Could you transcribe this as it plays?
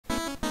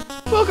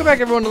Welcome back,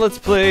 everyone, to Let's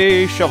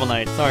Play Shovel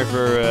Knight. Sorry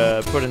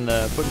for putting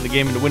the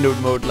game into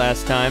windowed mode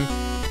last time.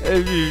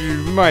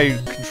 My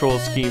control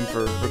scheme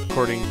for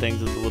recording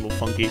things is a little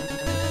funky.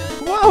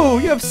 Whoa,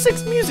 you have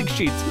 6 music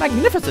sheets.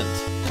 Magnificent.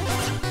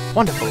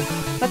 Wonderful.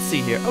 Let's see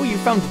here. Oh, you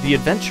found The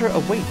Adventure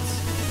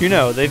Awaits. You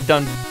know, they've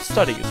done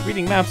studies.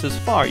 Reading maps is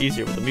far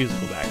easier with a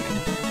musical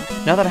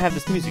backing. Now that I have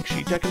this music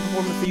sheet, I can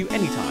perform it for you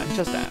anytime.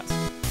 Just ask.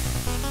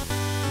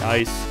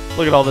 Nice.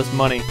 Look at all this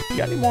money. You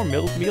got any more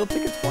meal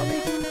tickets for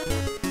me?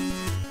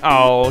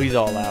 Oh, he's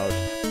all out.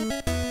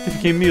 They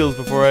became meals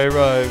before I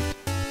arrived.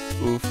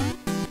 Oof.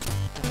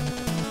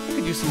 I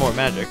could use some more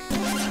magic.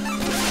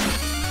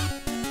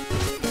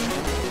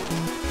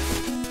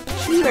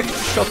 Shoot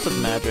extra shots of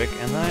magic,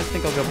 and then I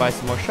think I'll go buy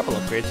some more shovel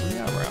upgrades from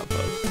the armor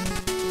outpost.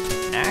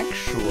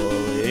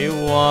 Actually,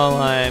 while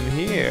I'm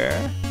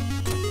here,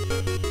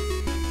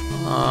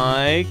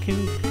 I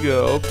can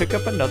go pick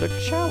up another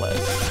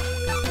chalice.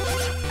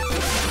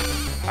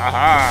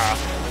 Haha!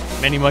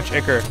 Many much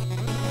ichor.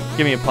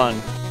 Give me a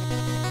pun.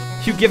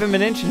 You give him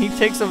an inch and he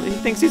thinks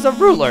he's a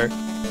ruler.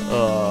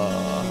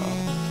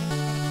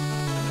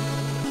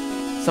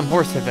 Some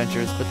horse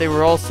adventures, but they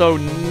were all so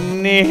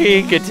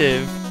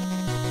negative.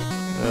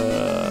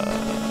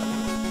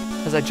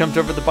 As I jumped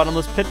over the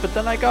bottomless pit, but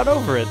then I got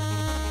over it.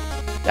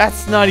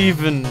 That's not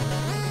even...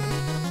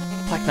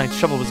 Black Knight's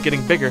shovel was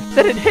getting bigger.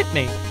 Then it hit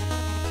me.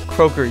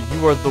 Croaker,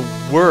 you are the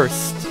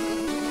worst.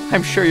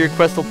 I'm sure your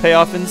quest will pay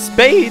off in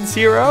spades,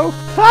 hero.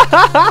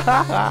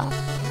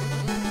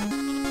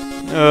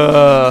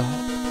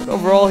 But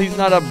overall, he's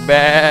not a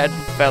bad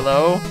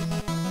fellow.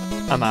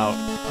 I'm out.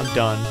 I'm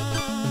done.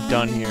 I'm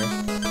done here.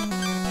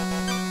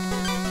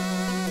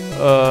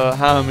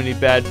 How many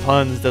bad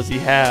puns does he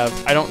have?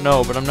 I don't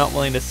know, but I'm not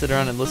willing to sit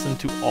around and listen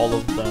to all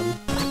of them.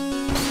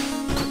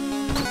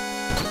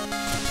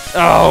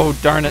 Oh,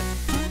 darn it.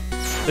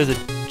 There's a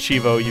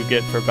Chivo you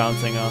get for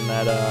bouncing on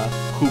that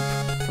hoop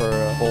for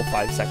a whole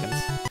 5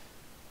 seconds.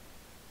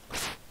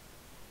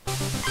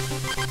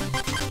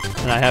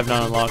 And I have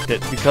not unlocked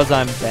it because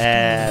I'm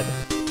bad.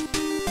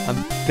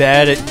 I'm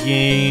bad at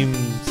games.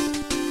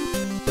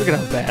 Look at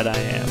how bad I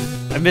am.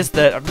 I missed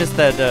that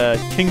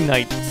King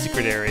Knight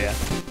secret area.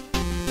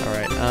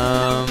 Alright,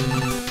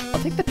 I'll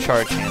take the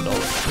charge handle.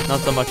 Not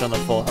so much on the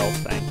full health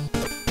thing.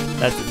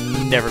 That's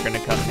never gonna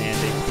come in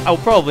handy. I'll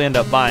probably end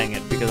up buying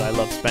it because I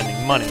love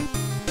spending money.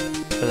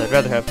 Because I'd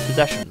rather have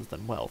possessions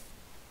than wealth.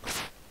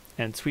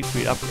 And sweet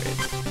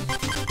upgrades.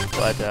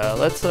 But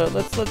let's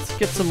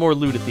get some more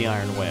loot at the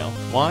Iron Whale.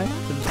 Why?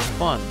 Because it's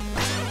fun.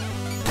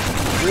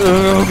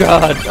 Oh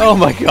god! Oh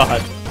my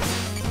god!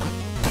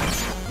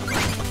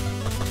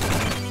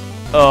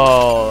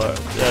 Oh,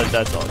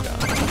 that's all gone.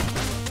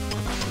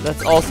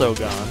 That's also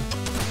gone.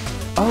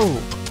 Oh,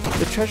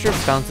 the treasure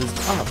bounces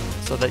up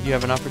so that you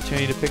have an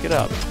opportunity to pick it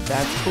up.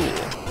 That's cool.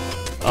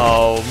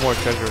 Oh, more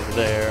treasure over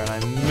there, and I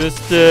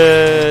missed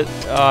it.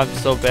 Oh, I'm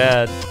so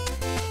bad.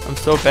 I'm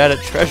so bad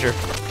at treasure.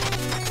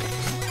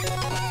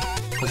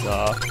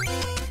 Huzzah.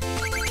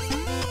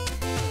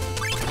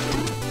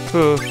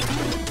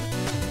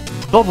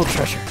 Bubble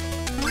treasure.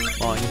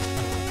 Fine.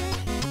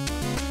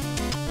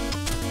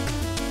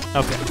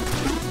 Okay.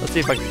 Let's see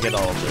if I can get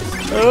all of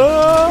this.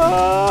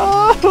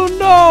 Oh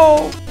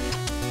no!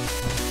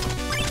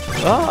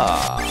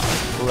 Ah,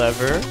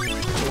 clever.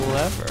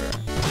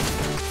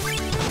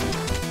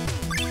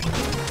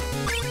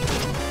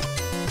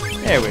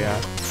 There we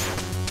are.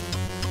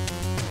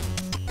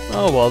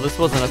 Oh well, this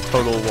wasn't a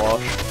total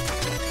wash.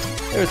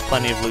 There was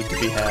plenty of loot to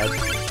be had.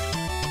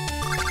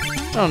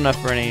 Not enough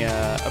for any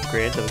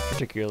upgrades I was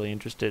particularly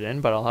interested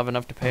in, but I'll have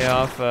enough to pay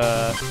off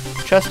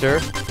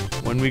Chester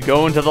when we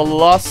go into the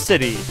Lost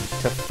City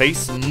to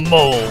face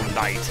Mole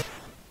Knight.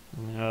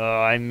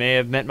 I may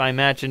have met my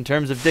match in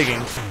terms of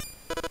digging.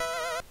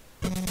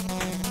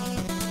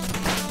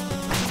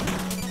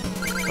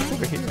 What's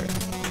over here?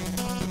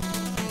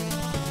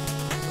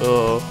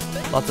 Oh,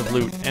 lots of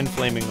loot and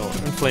flaming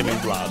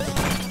blobs.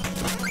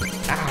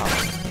 Ow.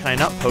 Can I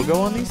not pogo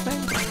on these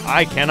things?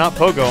 I cannot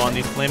pogo on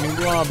these flaming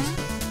blobs.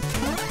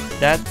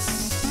 That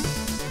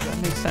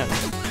makes sense.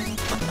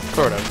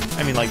 Sort of.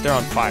 I mean, like, they're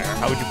on fire.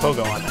 How would you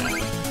pogo on that?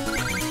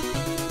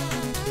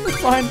 It's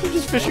fine. We're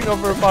just fishing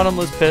over a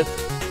bottomless pit.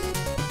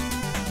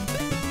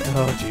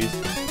 Oh, jeez.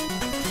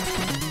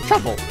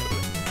 Trouble.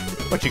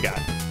 What you got?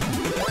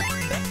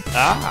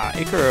 Ah,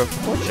 Acre of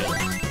Fortune.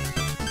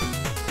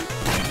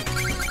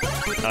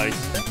 Nice.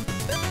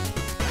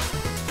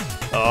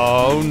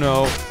 Oh,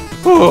 no.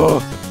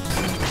 Oh.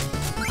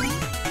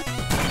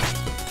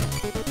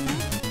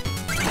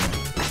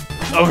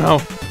 Oh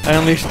no! I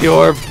unleashed the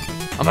orb!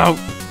 I'm out!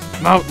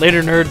 I'm out!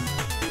 Later, nerd!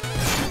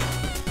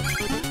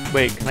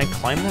 Wait, can I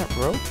climb that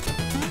rope?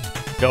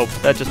 Nope,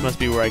 that just must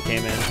be where I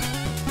came in.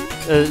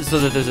 So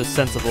that there's a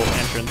sensible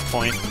entrance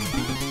point.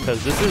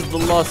 Because this is the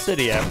Lost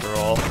City, after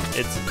all.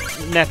 It's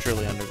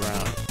naturally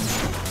underground.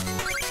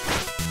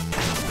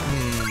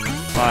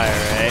 Fire,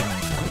 eh?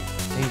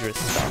 Dangerous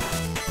stuff.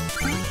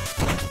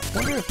 I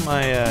wonder if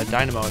my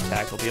dynamo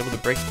attack will be able to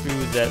break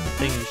through that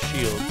thing's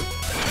shield.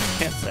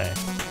 Can't say.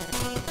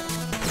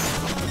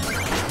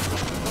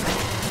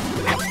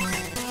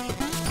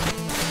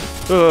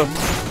 You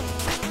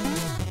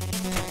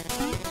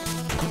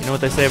know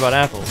what they say about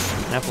apples?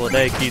 An apple a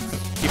day keeps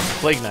the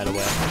plague night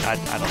away. I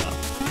don't know.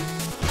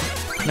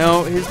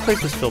 No, his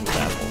place was filled with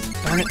apples.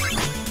 Darn it.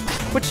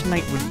 Which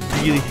knight would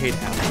really hate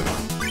apples?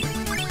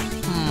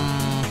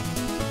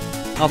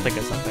 I'll think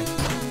of something.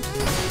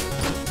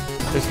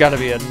 There's got to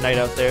be a knight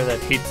out there that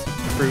hates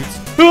fruits.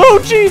 Oh,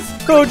 jeez!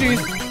 Oh, jeez!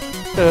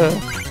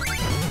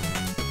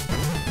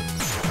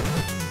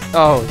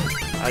 Oh,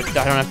 I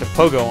don't have to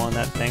pogo on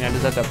that thing. I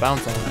just have to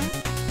bounce on it.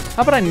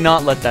 How about I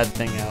not let that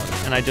thing out,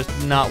 and I just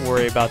not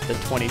worry about the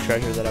 20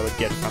 treasure that I would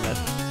get from it?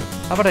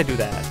 How about I do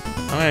that?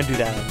 I'm gonna do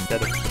that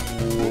instead of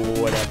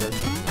whatever.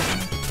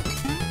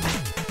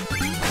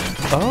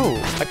 Oh,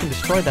 I can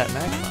destroy that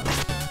magma.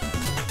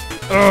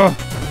 Ugh!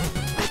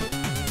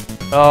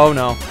 Oh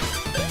no.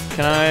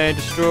 Can I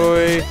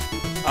destroy?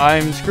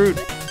 I'm screwed.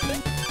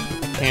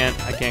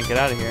 I can't get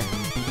out of here.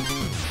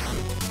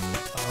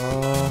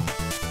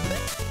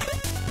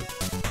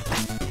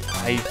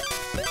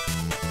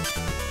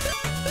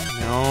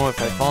 No,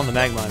 if I fall in the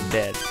magma, I'm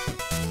dead.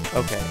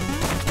 Okay.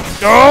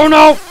 Oh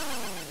no!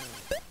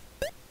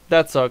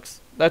 That sucks.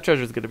 That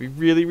treasure's gonna be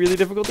really, really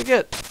difficult to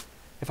get.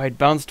 If I'd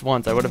bounced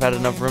once, I would have had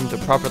enough room to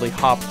properly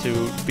hop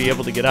to be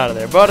able to get out of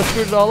there. But I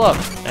screwed it all up,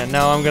 and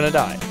now I'm gonna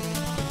die.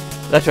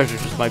 That treasure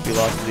just might be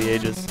lost to the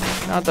ages.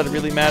 Not that it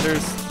really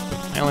matters.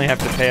 I only have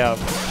to pay off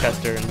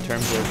Chester in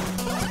terms of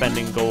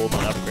spending gold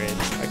on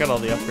upgrades. I got all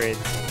the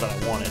upgrades that I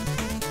wanted.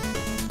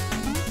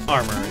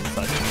 Armor and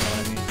such, you know what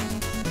I mean?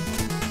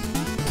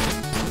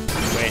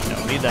 Wait, no,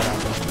 need that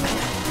armor.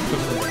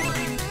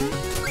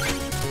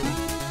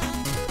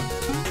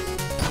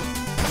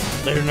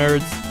 Later,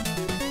 nerds.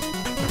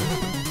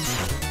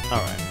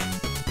 Alright.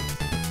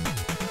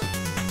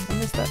 I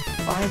missed that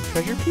 5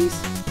 treasure piece?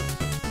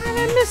 How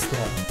did I miss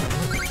that?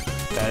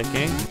 Bad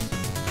game.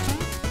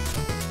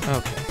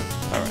 Okay,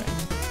 alright.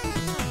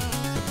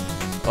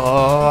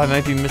 Oh, I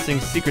might be missing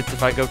secrets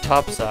if I go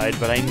topside,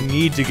 but I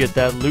need to get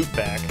that loot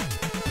back.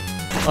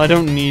 I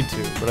don't need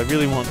to, but I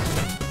really want to.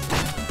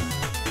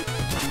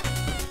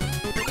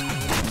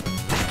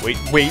 Wait,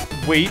 wait,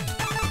 wait!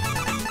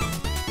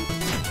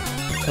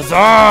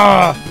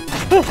 Huzzah!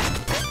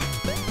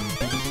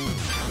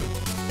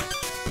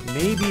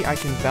 Maybe I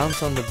can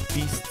bounce on the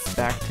beasts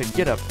back to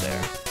get up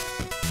there.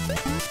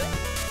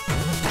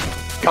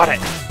 Got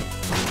it!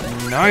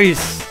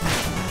 Nice!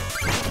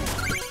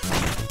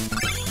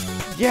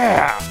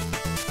 Yeah!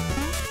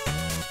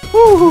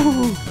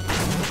 Woo!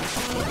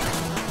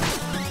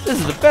 This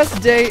is the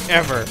best day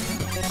ever!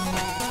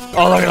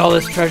 Oh, look at all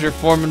this treasure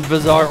forming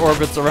bizarre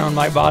orbits around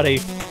my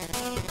body.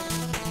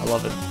 I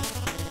love it.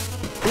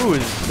 Who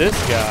is this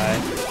guy?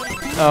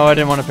 Oh, I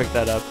didn't want to pick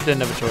that up.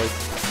 Didn't have a choice.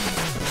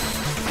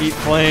 Eat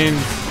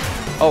flames.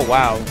 Oh,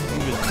 wow.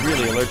 He was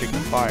really allergic to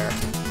fire.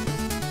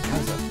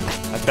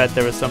 I bet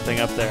there was something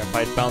up there. If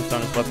I'd bounced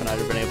on his weapon, I'd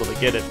have been able to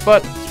get it,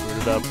 but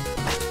screwed it up.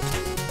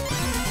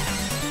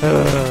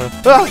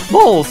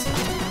 Moles!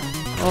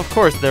 Well, of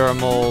course there are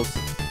moles.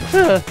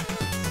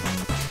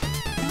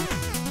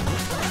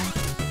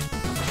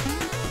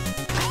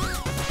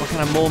 What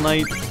kind of mole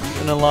knight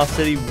in a lost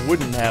city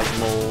wouldn't have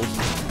moles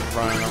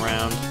running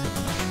around?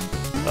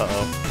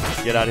 Uh-oh.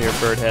 Get out of here,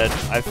 birdhead.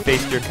 I've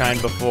faced your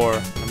kind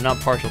before. I'm not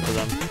partial to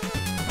them.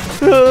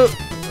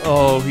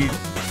 Oh, he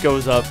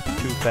goes up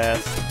too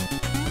fast.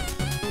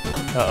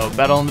 Uh-oh,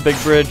 battle on the big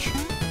bridge.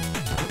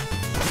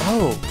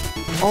 Oh,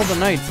 all the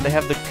knights, they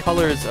have the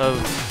colors of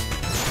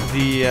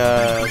the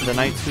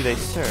knights who they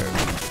serve.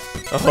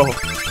 Oh,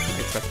 I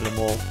expected a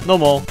mole. No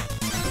mole.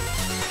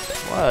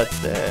 What's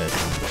this?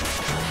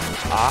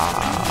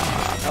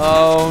 Ah.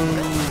 Oh,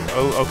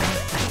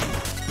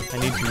 okay. I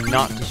need to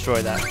not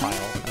destroy that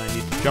pile, and I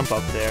need to jump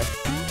up there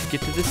to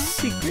get to this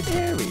secret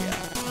area.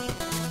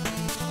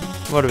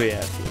 What do we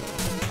have here?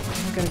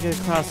 I gotta get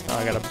across. Oh,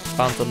 I gotta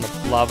bounce on the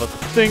lava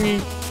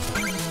thingy.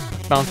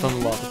 Bounce on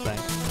the lava thing.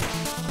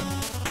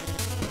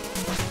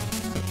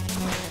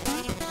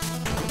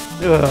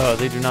 Ugh,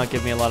 they do not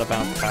give me a lot of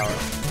bounce power.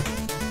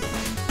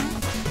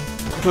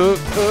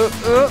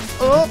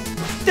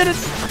 Did it!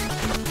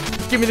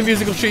 Give me the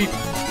musical sheet.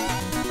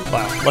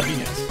 Wow, lucky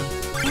guess.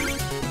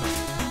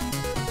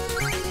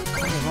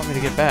 How do you want me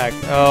to get back?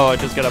 Oh, I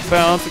just gotta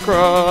bounce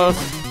across.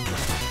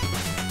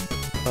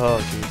 Oh,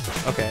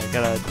 jeez. Okay, I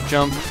gotta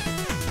jump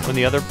when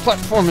the other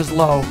platform is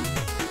low.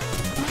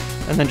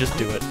 And then just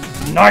do it.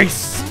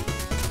 Nice!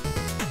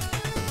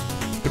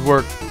 Good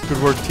work,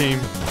 team.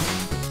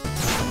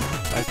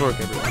 Nice work,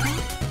 everyone.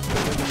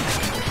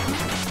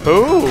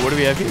 Oh, what do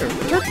we have here? A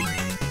turkey.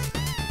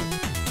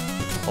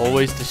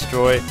 Always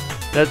destroy.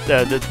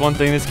 That's one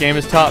thing this game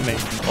has taught me.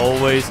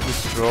 Always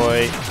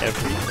destroy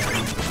everything.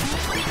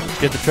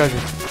 Get the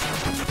treasure.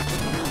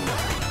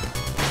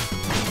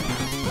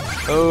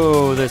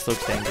 Oh, this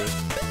looks dangerous.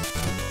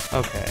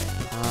 Okay.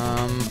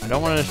 I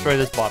don't want to destroy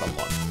this bottom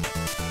one.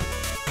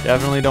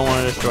 Definitely don't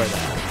want to destroy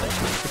that.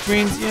 Which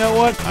means, you know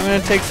what? I'm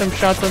going to take some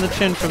shots on the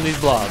chin from these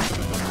blobs.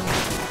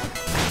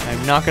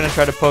 I'm not going to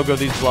try to pogo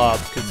these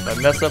blobs, because if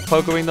I mess up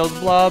pogoing those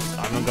blobs,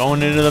 I'm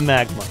going into the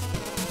magma.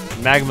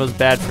 magma's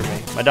bad for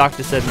me. My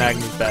doctor said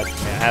magma's bad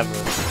for me. I have a...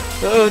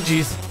 Oh,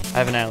 jeez. I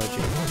have an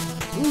allergy.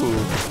 Ooh.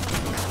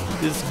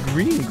 This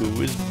green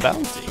goo is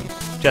bouncy.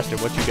 Chester,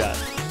 what you got?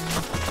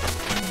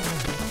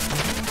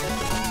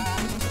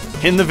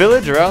 In the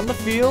village or out in the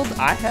field,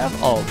 I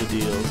have all the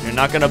deals. You're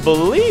not gonna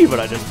believe what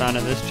I just found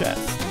in this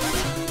chest.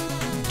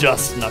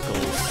 Dust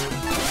Knuckles.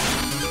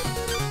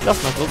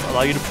 Dust Knuckles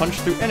allow you to punch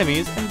through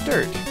enemies and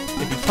dirt.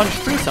 If you punch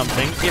through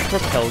something, it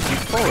propels you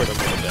forward a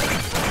little bit,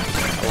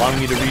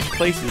 allowing you to reach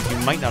places you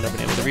might not have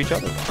been able to reach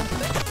otherwise.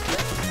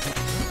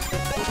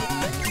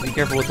 Be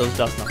careful with those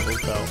Dust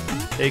Knuckles, though.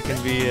 They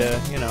can be,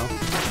 you know,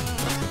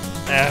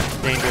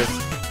 dangerous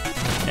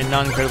and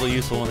not incredibly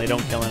useful when they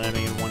don't kill an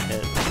enemy in one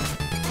hit.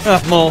 Ah,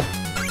 mole.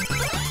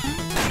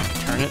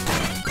 Turn it.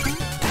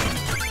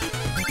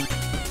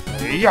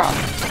 Yeah.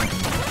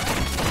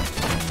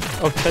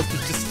 Oh,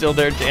 Chester's just still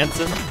there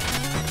dancing,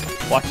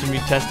 watching me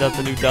test out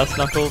the new Dust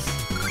Knuckles.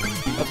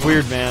 That's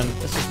weird, man.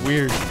 That's just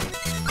weird.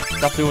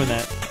 Stop doing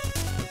that.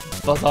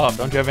 Buzz off.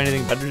 Don't you have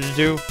anything better to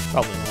do?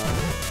 Probably not.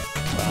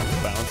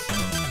 Bounce.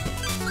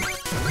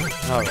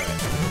 Alright.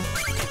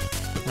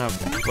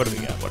 Okay. What do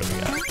we got? What do we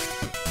got?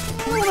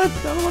 I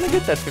don't want to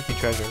get that 50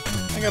 treasure.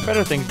 I got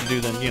better things to do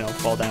than, you know,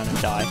 fall down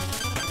and die.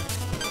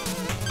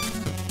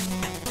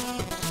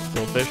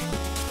 Goldfish.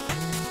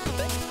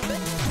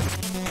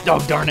 Oh,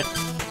 darn it.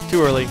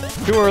 Too early.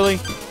 Too early.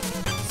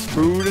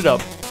 Screwed it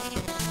up.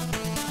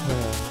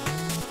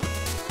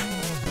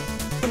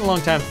 It's been a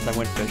long time since I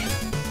went fishing.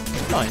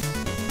 Nice.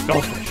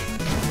 Goldfish.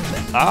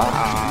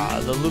 Ah,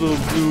 the little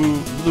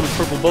blue, little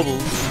purple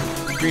bubbles,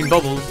 green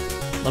bubbles,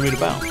 allow me to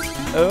bounce.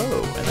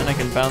 Oh, and then I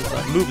can bounce,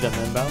 move them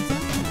and bounce them.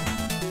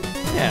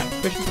 Yeah,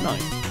 fishing's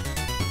nice.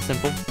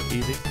 Simple,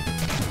 easy.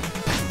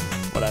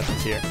 What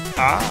happens here?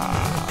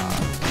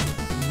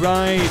 Ah,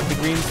 right, the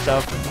green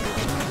stuff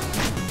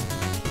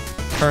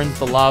turns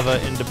the lava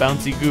into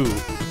bouncy goo.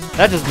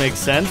 That just makes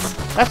sense.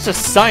 That's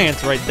just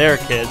science right there,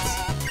 kids.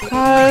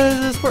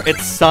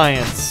 It's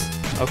science,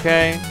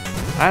 okay?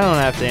 I don't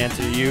have to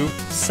answer to you.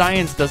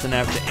 Science doesn't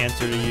have to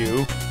answer to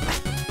you.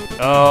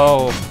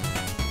 Oh.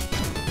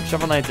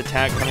 Shovel Knight's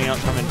attack coming out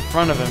from in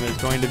front of him is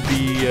going to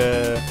be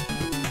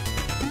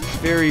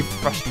very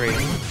frustrating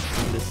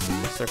in this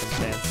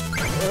circumstance.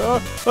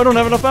 I don't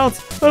have enough bounce.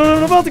 I don't have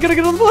enough bounce. I gotta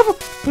get on the level.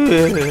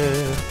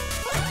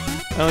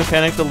 I only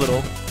panicked a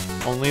little.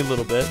 Only a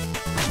little bit.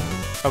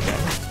 Okay.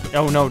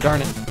 Oh no,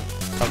 darn it.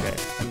 Okay.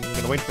 I'm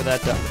gonna wait for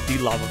that to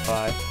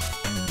de-lavify.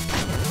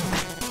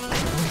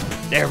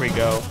 There we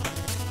go.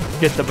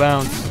 Get the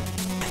bounce.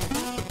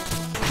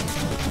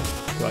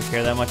 Do I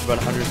care that much about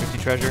 150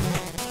 treasure?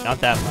 Not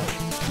that much.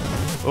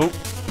 Oh.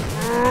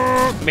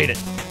 Made it.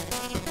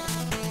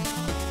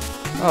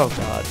 Oh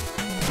god.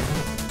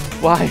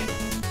 Why?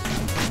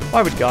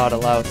 Why would God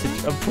allow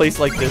such a place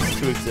like this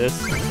to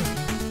exist?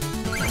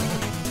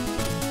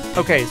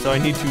 Okay, so I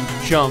need to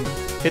jump,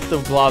 hit the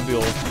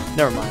globule.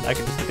 Never mind, I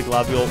can just hit the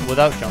globule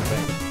without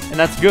jumping. And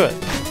that's good.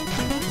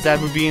 Because that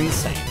would be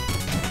insane.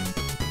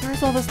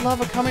 Where's all this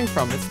lava coming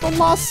from? It's the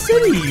Lost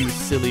City, you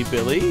silly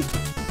Billy.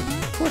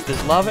 Of course,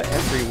 there's lava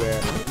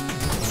everywhere.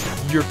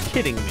 You're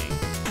kidding me.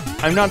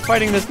 I'm not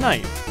fighting this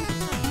knight.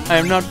 I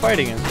am not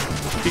fighting him.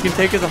 He can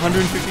take his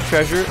 150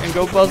 treasure and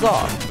go buzz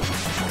off.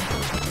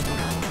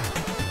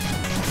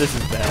 This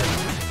is bad.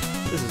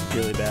 This is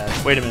really bad.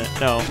 Wait a minute.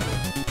 No.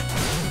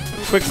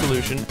 Quick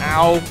solution.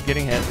 Ow.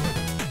 Getting hit.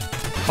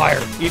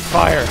 Fire. Eat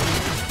fire.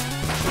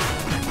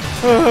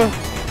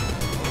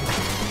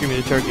 Give me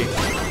the turkey.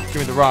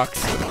 Give me the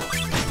rocks.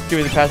 Give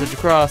me the passage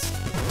across.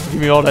 Give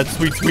me all that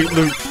sweet, sweet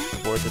loot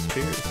before it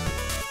disappears.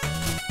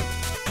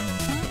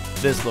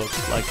 This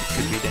looks like it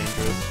could be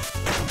dangerous.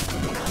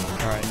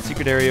 Alright,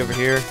 secret area over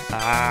here.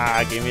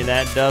 Ah, give me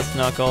that dust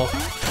knuckle.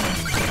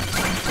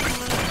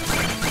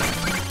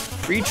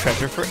 Free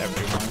treasure for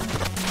everyone.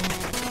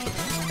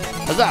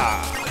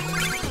 Huzzah!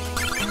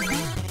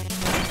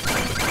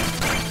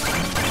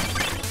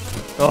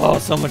 Oh,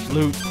 so much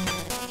loot.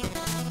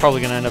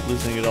 Probably gonna end up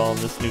losing it all in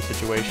this new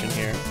situation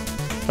here.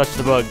 Touch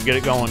the bug, get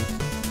it going.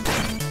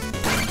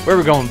 Where are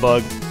we going,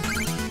 bug?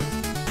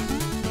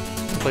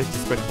 This place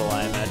despicable,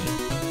 I imagine.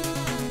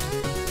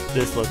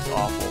 This looks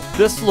awful.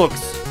 This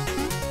looks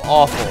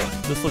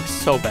awful. This looks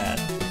so bad.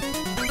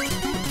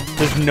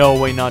 There's no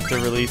way not to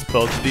release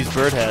both of these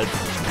bird heads.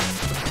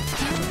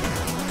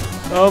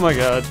 Oh my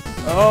god.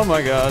 Oh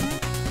my god.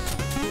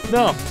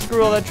 No,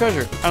 screw all that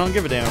treasure. I don't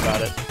give a damn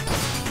about it.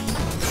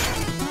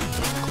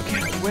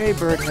 Get away,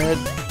 bird head.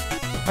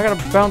 I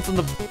gotta bounce on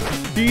the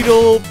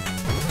beetle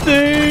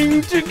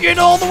thing to get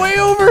all the way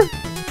over.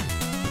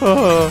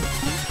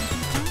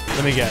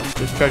 Let me guess.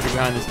 There's treasure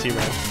behind this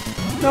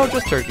T-Rex. No,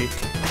 just turkey.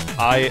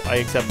 I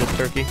accept this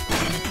turkey.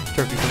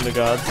 Turkey from the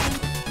gods.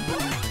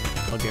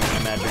 Oh dear, my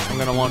magic. I'm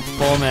gonna want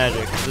full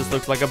magic. This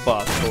looks like a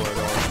boss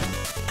corridor.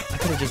 I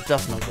could have just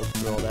dust knuckled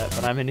through all that,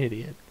 but I'm an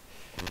idiot.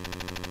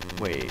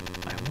 Wait,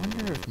 I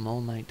wonder if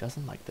Mole Knight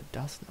doesn't like the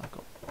dust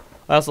knuckle.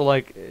 I also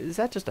like, is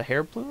that just a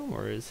hair plume,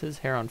 or is his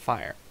hair on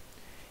fire?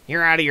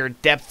 You're out of your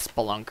depth,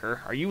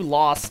 Spelunker. Are you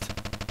lost?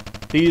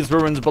 These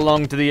ruins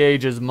belong to the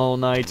ages, Mole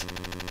Knight.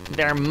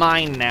 They're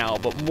mine now,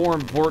 but more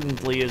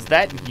importantly, is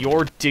that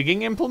your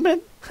digging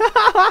implement?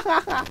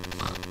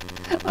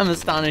 I'm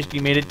astonished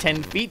you made it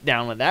 10 feet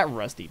down with that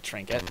rusty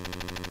trinket.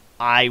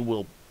 I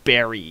will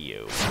bury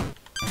you.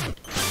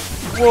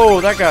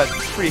 Whoa, that got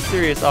pretty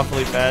serious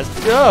awfully fast.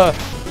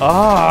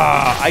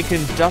 I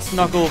can dust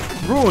knuckle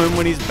through him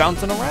when he's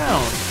bouncing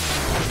around.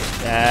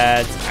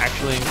 That's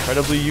actually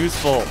incredibly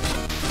useful.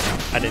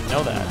 I didn't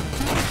know that.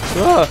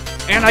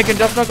 And I can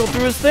dust knuckle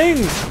through his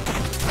things.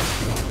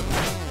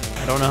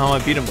 I don't know how I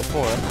beat him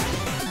before.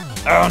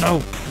 Oh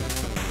no.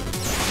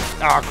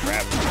 Oh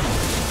crap.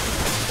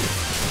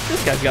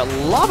 This guy's got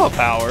lava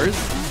powers.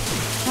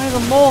 Why does a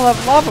mole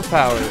have lava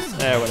powers?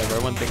 Whatever, I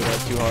wouldn't think of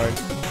that too hard.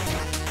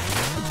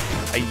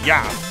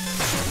 Hi-ya!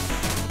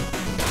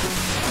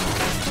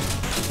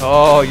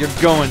 Oh,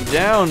 you're going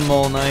down,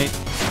 Mole Knight.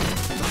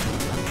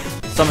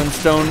 Summon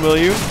stone, will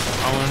you?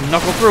 I'm gonna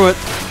knuckle through it.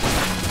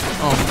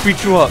 I'll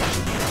beat you up.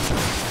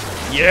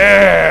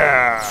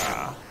 Yeah!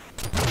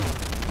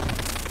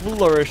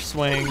 Flourish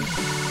swing.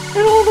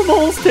 And all the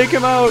moles take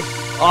him out.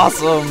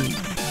 Awesome.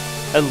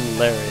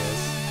 Hilarious.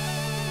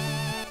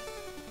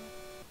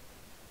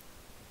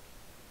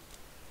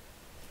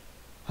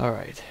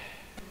 Alright.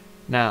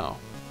 Now,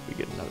 we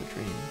get another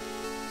dream.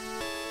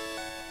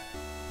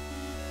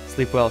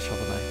 Sleep well,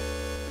 Shovel Knight.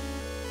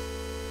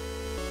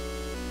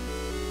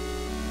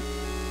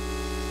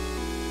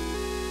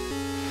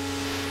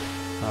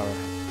 Alright.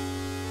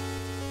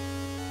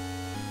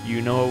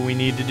 You know what we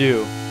need to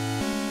do.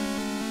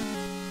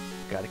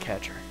 Gotta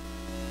catch her.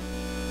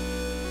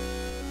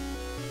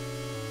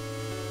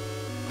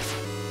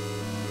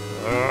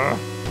 Oh,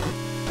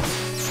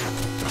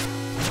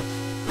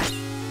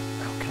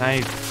 can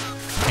I?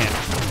 Can't.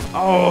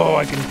 Oh,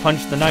 I can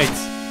punch the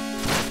knights.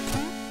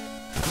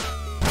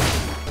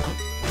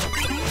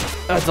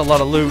 That's a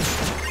lot of loot.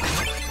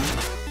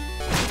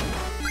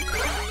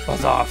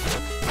 Buzz off.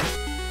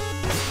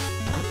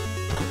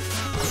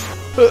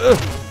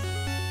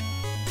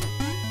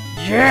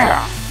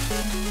 Yeah!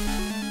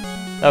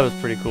 That was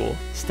pretty cool.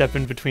 Step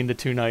in between the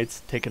two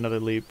knights, take another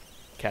leap,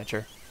 catch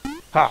her.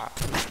 Ha!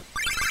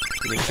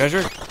 Give me the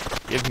treasure.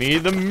 Give me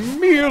the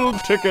meal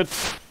ticket.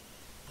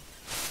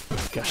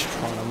 Gosh,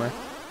 armor.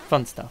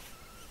 Fun stuff.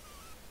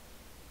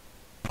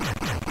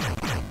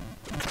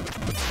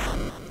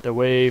 The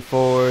way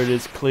forward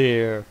is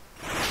clear.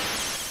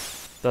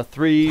 The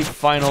 3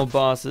 final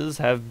bosses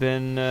have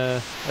been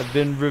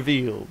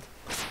revealed.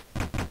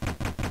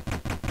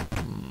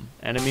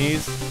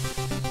 Enemies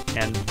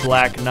and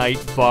Black Knight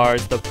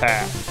bars the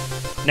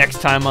path.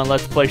 Next time on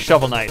Let's Play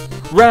Shovel Knight,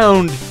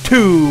 round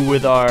 2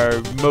 with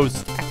our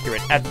most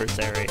accurate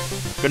adversary.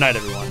 Good night,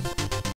 everyone.